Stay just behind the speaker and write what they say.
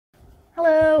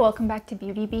Hello, welcome back to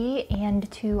Beauty Bee and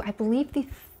to, I believe, the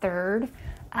third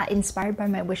inspired by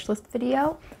my wish list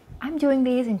video. I'm doing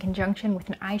these in conjunction with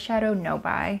an eyeshadow no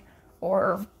buy,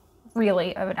 or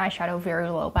really an eyeshadow very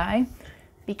low buy,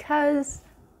 because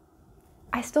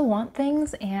I still want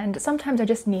things and sometimes I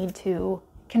just need to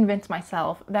convince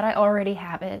myself that I already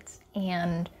have it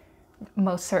and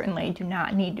most certainly do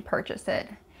not need to purchase it.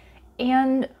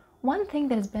 And one thing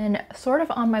that has been sort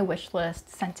of on my wish list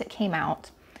since it came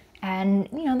out, and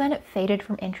then it faded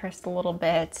from interest a little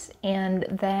bit, and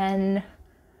then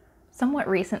somewhat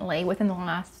recently, within the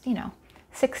last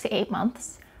 6 to 8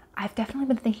 months, I've definitely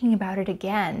been thinking about it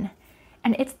again,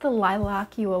 and it's the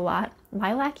Lilac You a Lot.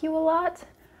 Lilac You a Lot?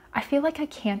 I feel like I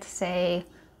can't say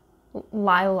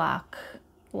lilac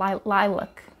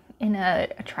in an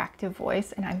attractive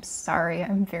voice, and I'm sorry,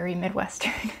 I'm very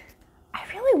Midwestern. I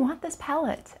really want this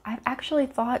palette. I've actually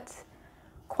thought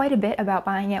quite a bit about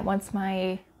buying it once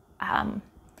my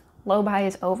low buy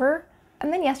is over.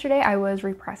 And then yesterday I was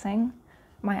repressing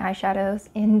my eyeshadows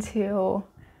into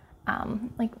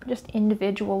like just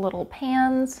individual little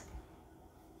pans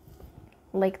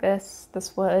like this.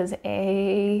 This was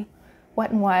a Wet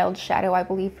n Wild shadow, I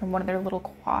believe, from one of their little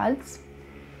quads.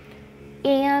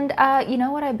 And you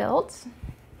know what I built?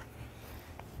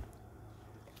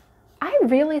 I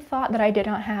really thought that I did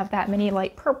not have that many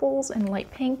light purples and light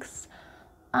pinks.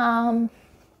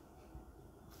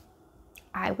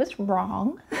 I was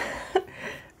wrong.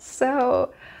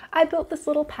 So I built this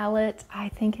little palette. I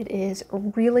think it is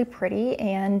really pretty,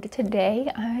 and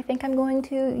today I think I'm going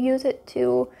to use it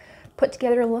to put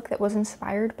together a look that was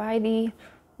inspired by the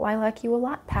Lilac You a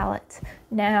Lot palette.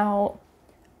 Now,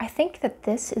 I think that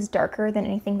this is darker than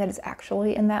anything that is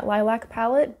actually in that lilac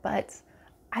palette, but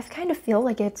I kind of feel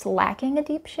like it's lacking a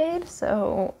deep shade,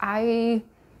 so I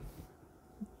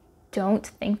don't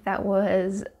think that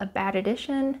was a bad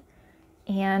addition.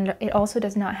 And it also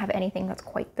does not have anything that's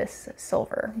quite this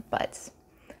silver, but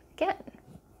again,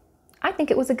 I think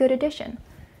it was a good addition.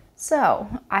 So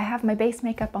I have my base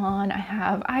makeup on, I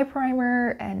have eye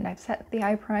primer, and I've set the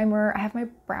eye primer. I have my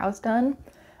brows done.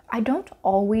 I don't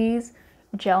always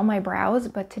gel my brows,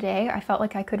 but today I felt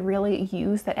like I could really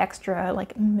use that extra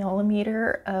like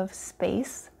millimeter of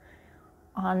space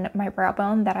on my brow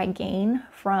bone that I gain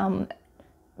from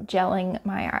gelling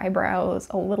my eyebrows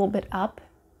a little bit up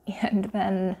and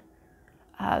then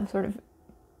sort of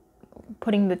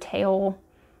putting the tail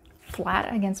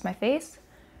flat against my face.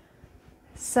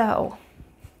 So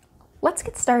let's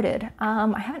get started.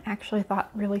 I haven't actually thought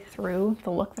really through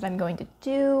the look that I'm going to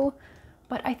do,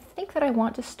 but I think that I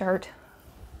want to start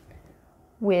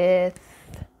with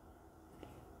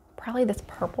probably this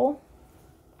purple.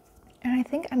 And I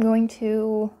think I'm going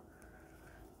to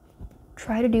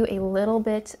try to do a little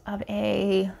bit of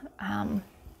a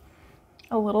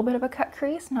cut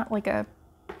crease, not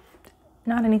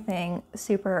anything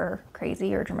super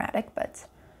crazy or dramatic, but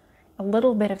a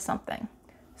little bit of something.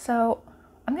 So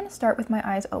I'm going to start with my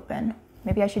eyes open.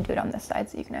 Maybe I should do it on this side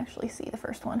so you can actually see the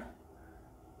first one.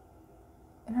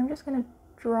 And I'm just going to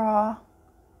draw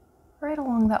right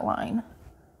along that line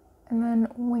and then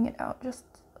wing it out just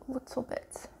a little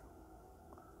bit.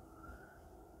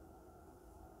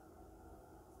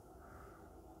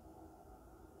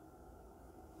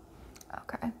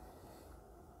 Okay.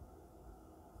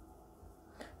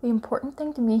 The important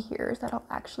thing to me here is that I'll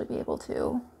actually be able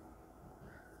to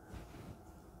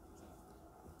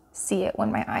see it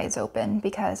when my eyes open,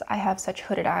 because I have such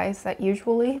hooded eyes that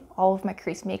usually all of my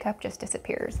crease makeup just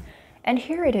disappears. And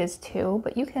here it is too,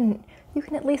 but you can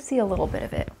at least see a little bit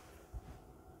of it.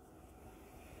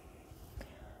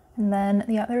 And then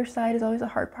the other side is always a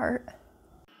hard part.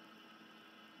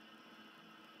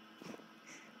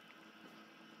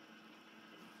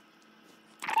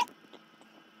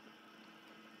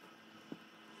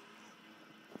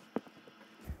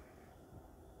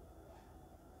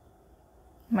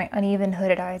 My uneven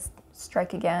hooded eyes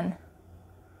strike again.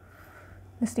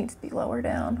 This needs to be lower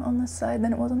down on this side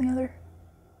than it was on the other.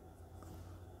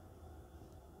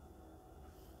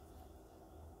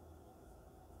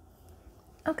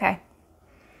 Okay,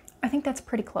 I think that's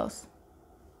pretty close.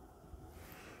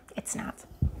 It's not.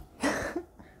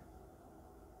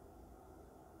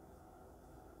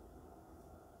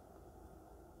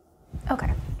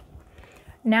 Okay.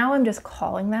 Now I'm just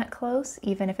calling that close,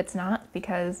 even if it's not,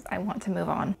 because I want to move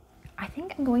on. I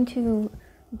think I'm going to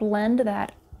blend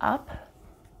that up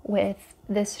with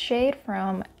this shade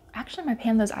from, actually, my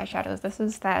Pan Those eyeshadows. This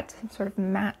is that sort of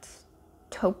matte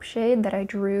taupe shade that I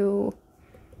drew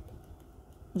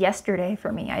yesterday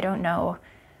for me. I don't know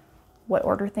what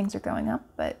order things are going up,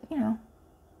 but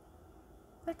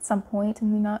at some point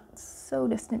in the not so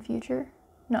distant future,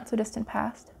 not so distant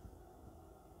past.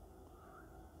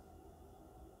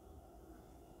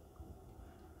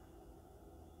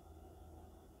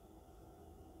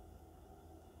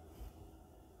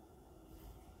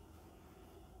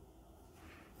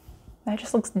 That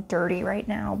just looks dirty right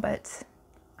now, but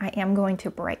I am going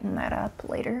to brighten that up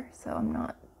later, so I'm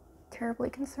not terribly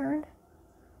concerned.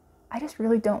 I just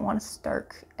really don't want a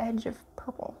stark edge of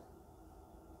purple.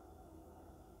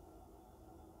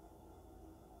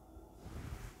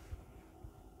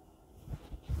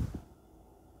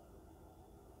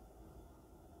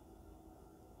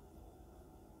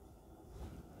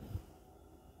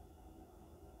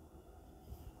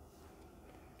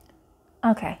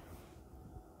 Okay.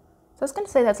 So I was going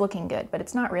to say that's looking good, but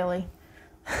it's not really.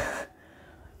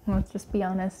 Let's just be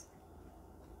honest.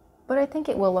 But I think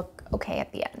it will look okay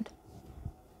at the end.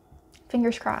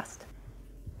 Fingers crossed.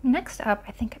 Next up,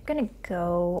 I think I'm going to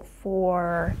go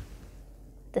for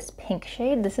this pink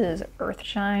shade. This is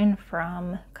Earthshine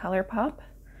from Colourpop.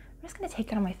 I'm just going to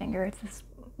take it on my finger. It's this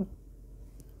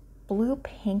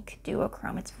blue-pink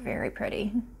duochrome. It's very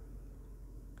pretty. I'm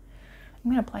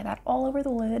going to apply that all over the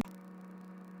lid.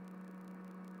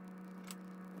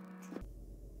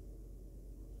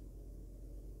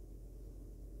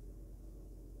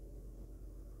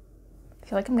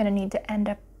 I feel like I'm gonna need to end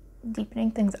up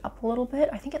deepening things up a little bit.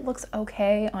 I think it looks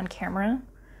okay on camera,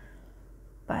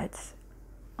 but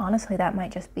honestly that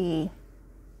might just be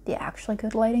the actually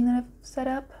good lighting that I've set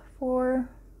up for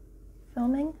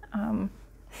filming.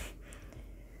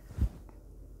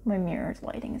 My mirror's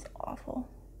lighting is awful.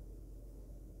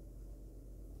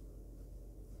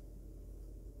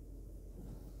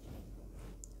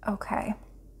 Okay,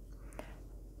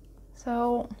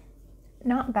 so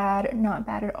not bad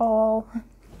at all.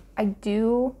 I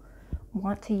do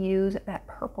want to use that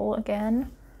purple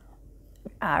again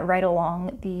right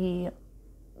along the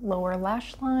lower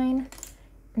lash line.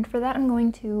 And for that, I'm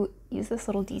going to use this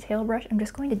little detail brush. I'm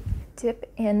just going to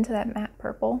dip into that matte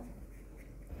purple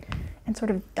and sort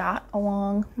of dot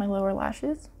along my lower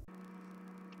lashes.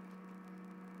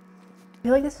 I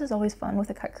feel like this is always fun with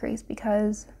a cut crease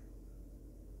because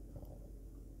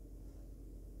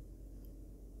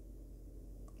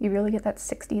you really get that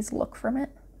 60s look from it.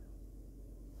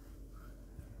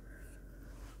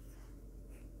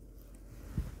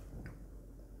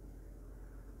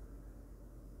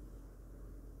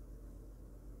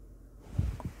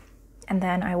 And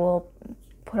then I will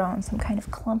put on some kind of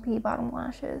clumpy bottom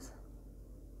lashes.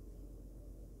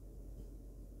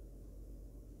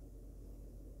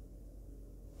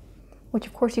 Which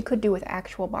of course you could do with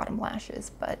actual bottom lashes,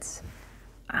 but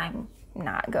I'm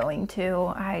not going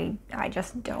to. I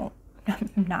just don't,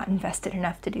 I'm not invested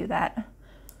enough to do that.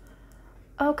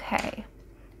 Okay,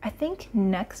 I think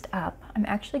next up, I'm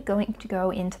actually going to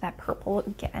go into that purple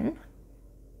again.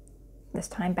 This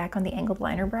time back on the angled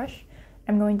liner brush.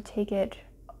 I'm going to take it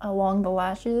along the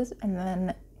lashes and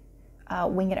then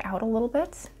wing it out a little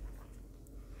bit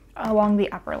along the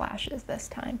upper lashes this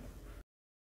time.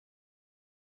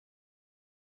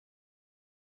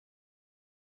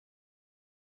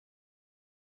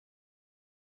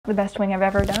 The best wing I've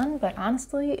ever done, but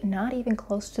honestly, not even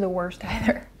close to the worst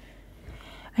either.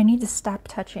 I need to stop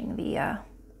touching the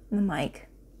mic.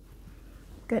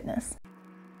 Goodness.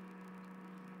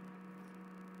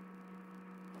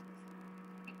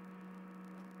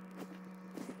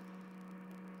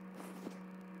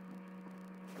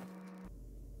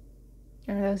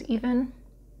 Are those even?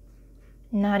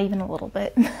 Not even a little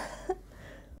bit.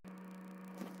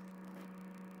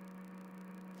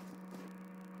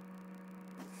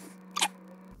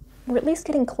 We're at least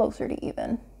getting closer to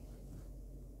even.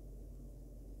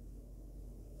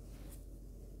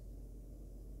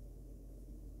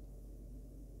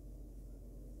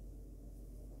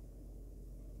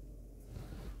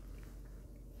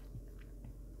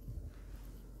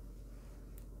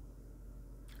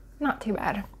 Not too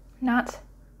bad. Not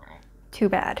too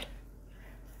bad.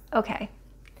 Okay,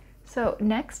 so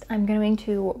next I'm going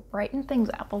to brighten things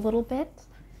up a little bit,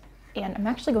 and I'm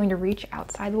actually going to reach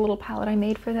outside the little palette I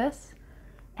made for this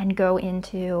and go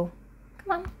into,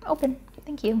 come on, open,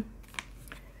 thank you.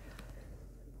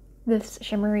 This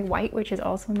shimmery white, which is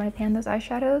also in my Pan Those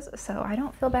eyeshadows, so I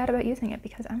don't feel bad about using it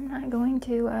because I'm not going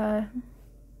to,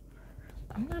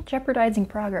 I'm not jeopardizing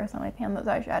progress on my Pan Those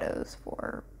eyeshadows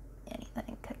for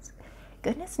anything, because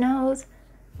goodness knows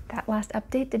that last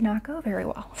update did not go very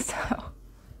well, so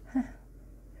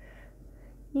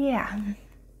yeah.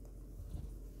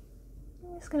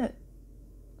 I'm just gonna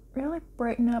really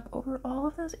brighten up over all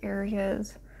of those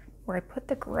areas where I put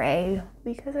the gray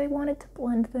because I wanted to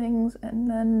blend things and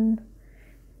then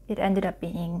it ended up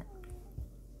being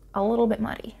a little bit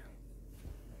muddy.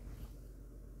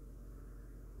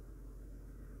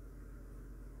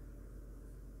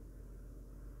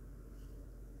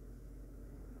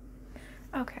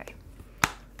 Okay,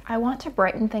 I want to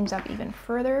brighten things up even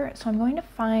further, so I'm going to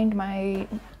find my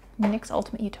NYX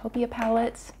Ultimate Utopia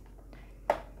palettes.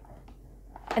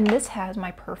 And this has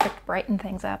my perfect brighten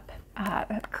things up,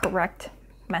 correct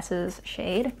messes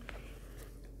shade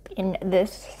in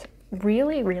this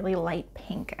really, really light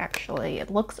pink, actually. It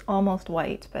looks almost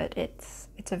white, but it's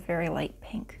a very light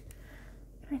pink.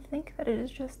 I think that it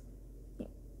is just the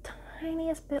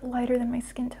tiniest bit lighter than my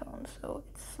skin tone, so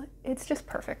it's just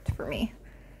perfect for me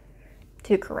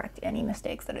to correct any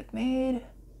mistakes that I've made.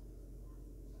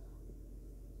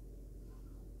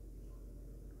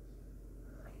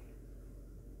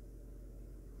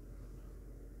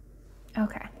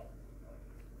 Okay.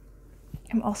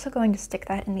 I'm also going to stick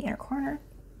that in the inner corner.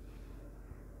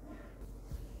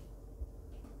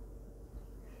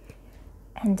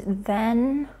 And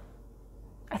then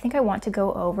I think I want to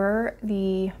go over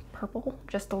the purple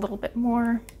just a little bit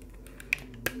more.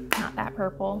 Not that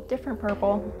purple, different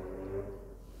purple.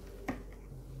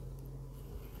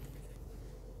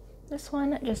 This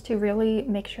one, just to really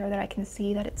make sure that I can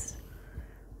see that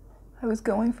I was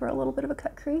going for a little bit of a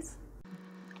cut crease.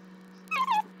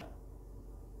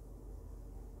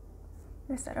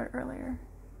 I said it earlier.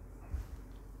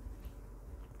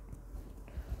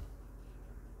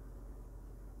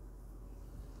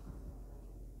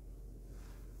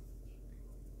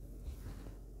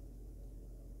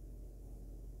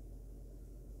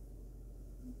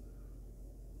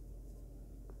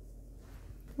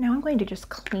 Now I'm going to just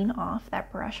clean off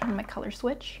that brush on my color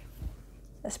switch.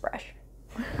 This brush.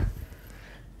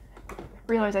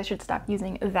 Realize I should stop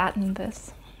using that and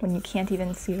this when you can't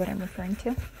even see what I'm referring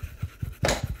to.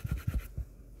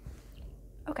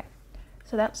 Okay,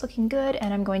 so that's looking good,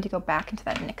 and I'm going to go back into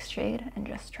that NYX shade and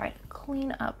just try to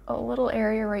clean up a little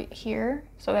area right here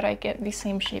so that I get the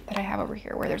same shape that I have over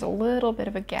here, where there's a little bit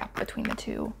of a gap between the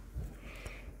two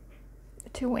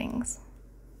wings.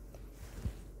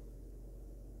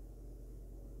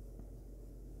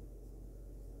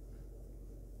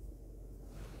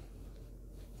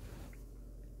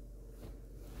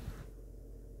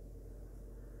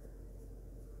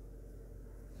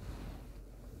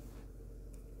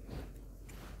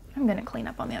 I'm gonna clean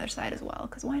up on the other side as well,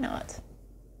 because why not?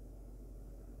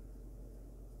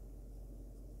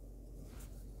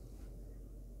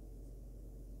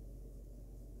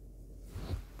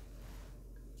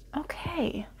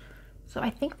 Okay, so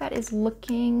I think that is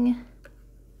looking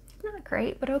not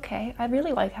great, but okay. I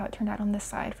really like how it turned out on this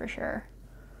side for sure.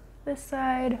 This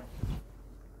side,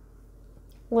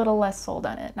 a little less sold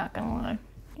on it, not gonna lie.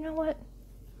 You know what?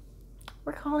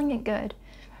 We're calling it good.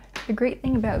 The great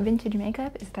thing about vintage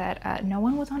makeup is that no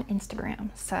one was on Instagram,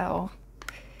 so,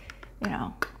 you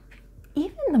know,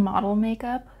 even the model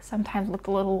makeup sometimes looked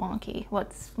a little wonky.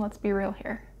 Let's be real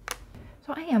here.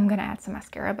 So I am gonna add some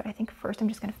mascara, but I think first I'm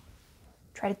just gonna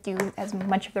try to do as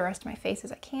much of the rest of my face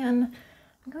as I can.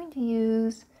 I'm going to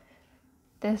use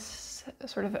this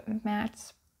sort of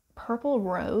matte purple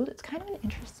rose. It's kind of an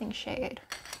interesting shade.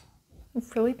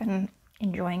 I've really been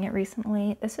enjoying it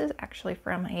recently. This is actually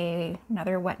from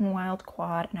another Wet n Wild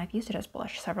quad, and I've used it as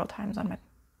blush several times on my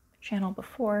channel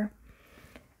before.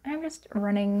 And I'm just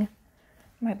running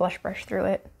my blush brush through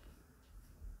it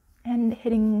and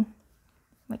hitting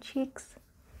my cheeks.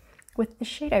 With the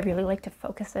shade, I really like to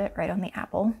focus it right on the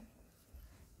apple.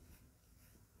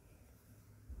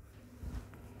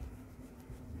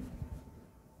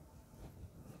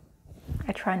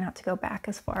 I try not to go back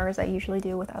as far as I usually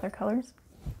do with other colors.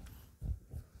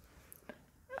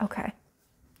 Okay,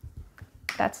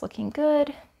 that's looking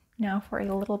good. Now for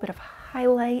a little bit of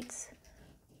highlight.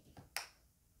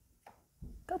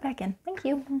 Go back in, thank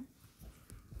you.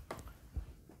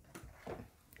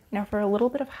 Now for a little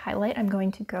bit of highlight, I'm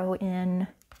going to go in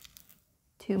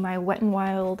to my Wet n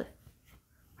Wild,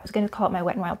 I was going to call it my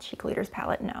Wet n Wild Cheek Leaders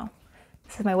palette. No,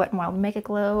 this is my Wet n Wild Mega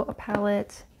Glow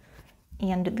palette,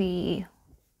 and the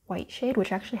white shade,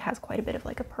 which actually has quite a bit of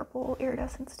like a purple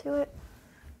iridescence to it.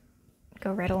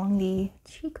 Go right along the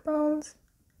cheekbones.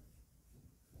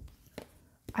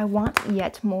 I want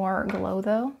yet more glow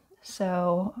though,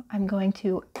 so I'm going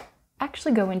to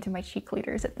actually go into my cheek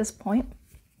leaders at this point.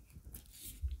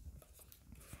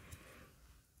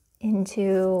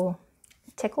 Into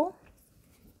Tickle.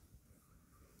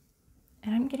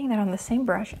 And I'm getting that on the same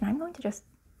brush, and I'm going to just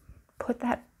put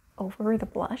that over the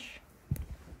blush.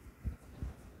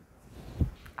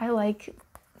 I like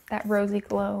that rosy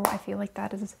glow. I feel like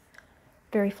that is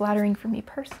very flattering for me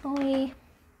personally.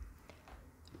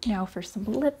 Now for some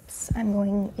lips, I'm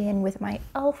going in with my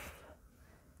e.l.f.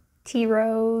 Tea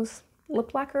Rose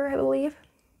lip lacquer, I believe.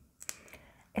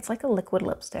 It's like a liquid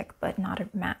lipstick, but not a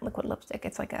matte liquid lipstick.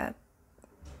 It's like a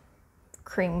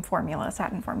cream formula,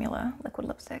 satin formula liquid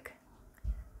lipstick.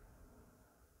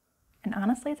 And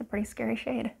honestly, it's a pretty scary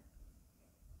shade.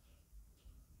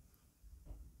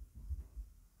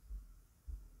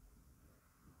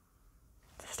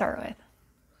 To start with,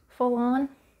 full on,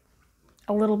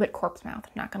 a little bit corpse mouth,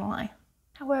 not gonna lie.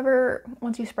 However,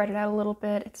 once you spread it out a little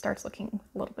bit, it starts looking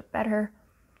a little bit better.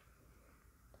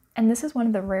 And this is one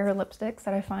of the rare lipsticks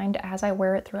that I find as I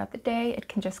wear it throughout the day, it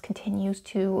can just continues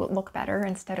to look better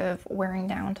instead of wearing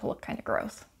down to look kind of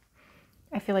gross.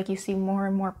 I feel like you see more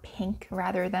and more pink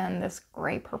rather than this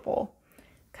gray purple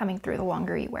coming through the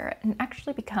longer you wear it, and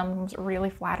actually becomes really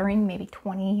flattering maybe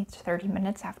 20 to 30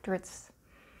 minutes after it's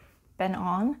been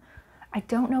on. I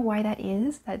don't know why that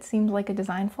is. That seems like a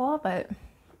design flaw, but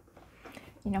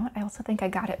you know what? I also think I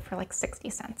got it for like 60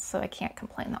 cents, so I can't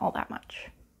complain all that much.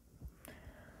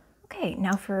 Okay,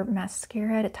 now for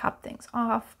mascara to top things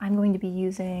off, I'm going to be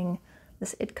using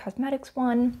this IT Cosmetics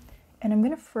one, and I'm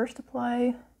going to first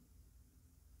apply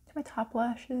to my top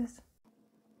lashes.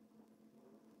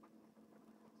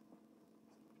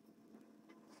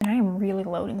 And I am really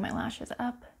loading my lashes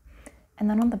up. And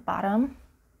then on the bottom,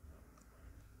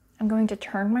 I'm going to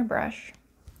turn my brush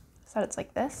so that it's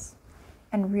like this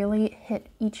and really hit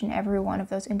each and every one of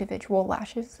those individual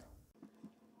lashes.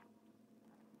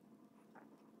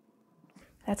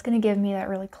 That's going to give me that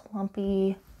really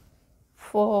clumpy,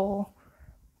 full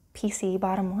PC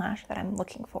bottom lash that I'm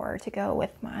looking for to go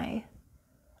with my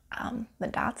the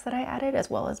dots that I added, as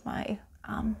well as my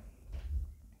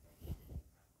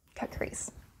cut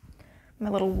crease, my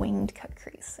little winged cut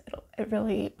crease. It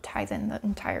really ties in the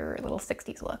entire little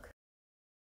 60s look.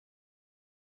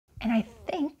 And I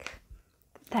think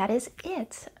that is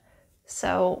it.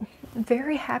 So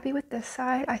very happy with this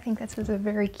side. I think this is a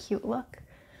very cute look.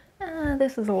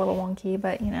 This is a little wonky,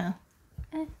 but you know,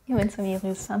 you win some, you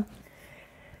lose some.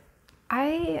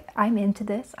 I'm into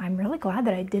this. I'm really glad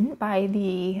that I didn't buy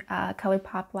the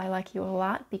Colourpop Lilac You a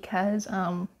Lot, because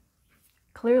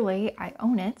clearly I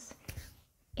own it,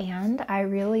 and I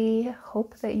really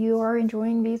hope that you are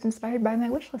enjoying these inspired by my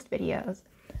wishlist videos.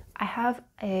 I have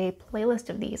a playlist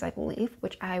of these, I believe,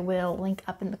 which I will link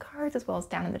up in the cards as well as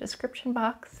down in the description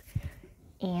box.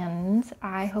 And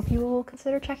I hope you will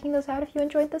consider checking those out if you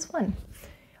enjoyed this one.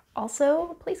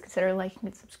 Also, please consider liking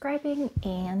and subscribing,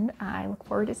 and I look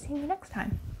forward to seeing you next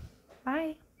time.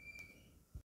 Bye!